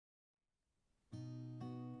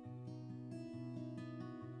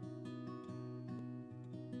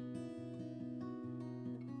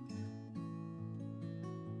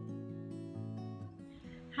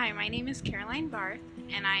Hi, my name is Caroline Barth,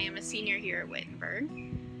 and I am a senior here at Wittenberg.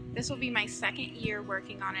 This will be my second year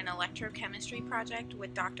working on an electrochemistry project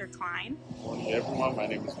with Dr. Klein. Good morning, everyone. My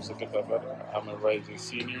name is Mr. Tafada. I'm a rising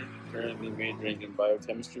senior, currently majoring in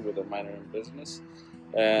biochemistry with a minor in business,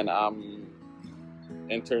 and I'm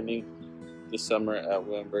interning this summer at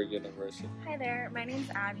Wittenberg University. Hi there, my name's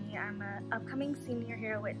Abby. I'm an upcoming senior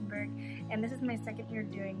here at Wittenberg, and this is my second year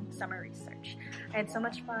doing summer research. I had so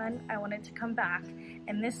much fun, I wanted to come back,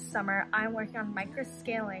 and this summer I'm working on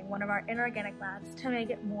microscaling one of our inorganic labs to make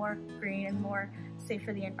it more green and more safe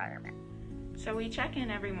for the environment. So we check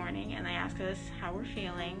in every morning and they ask us how we're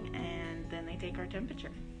feeling, and then they take our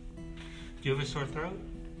temperature. Do you have a sore throat?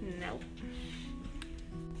 Nope.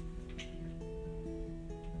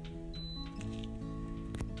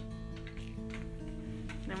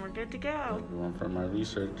 Then we're good to go. For my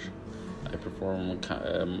research, I perform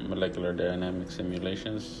molecular dynamic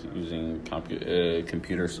simulations using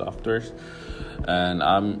computer softwares, and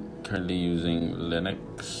I'm currently using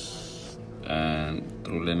Linux. And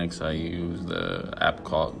through Linux, I use the app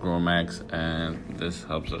called GrowMax, and this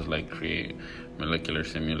helps us create molecular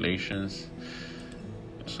simulations.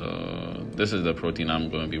 So this is the protein I'm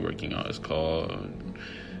going to be working on. It's called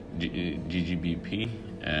GGBP,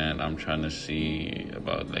 and I'm trying to see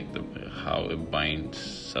about how it binds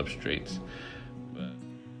substrates.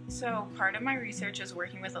 So part of my research is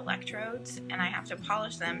working with electrodes, and I have to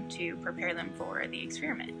polish them to prepare them for the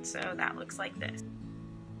experiment. So that looks like this.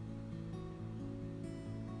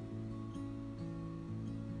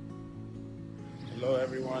 Hello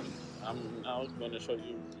everyone, I'm now going to show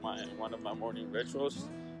you one of my morning rituals.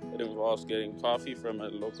 It involves getting coffee from a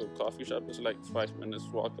local coffee shop. It's like 5 minutes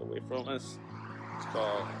walk away from us. It's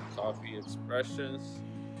called Coffee Expressions.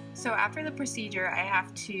 So after the procedure, I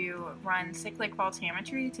have to run cyclic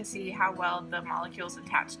voltammetry to see how well the molecules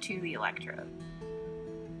attach to the electrode.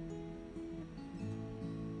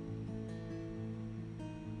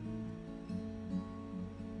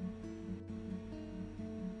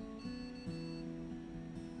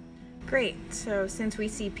 Great, so since we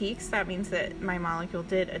see peaks, that means that my molecule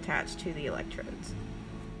did attach to the electrodes.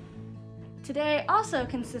 Today also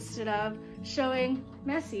consisted of showing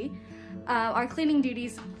Messi our cleaning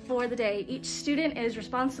duties for the day. Each student is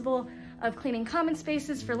responsible of cleaning common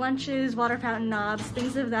spaces for lunches, water fountain knobs,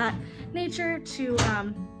 things of that nature to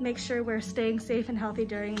make sure we're staying safe and healthy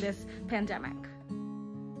during this pandemic.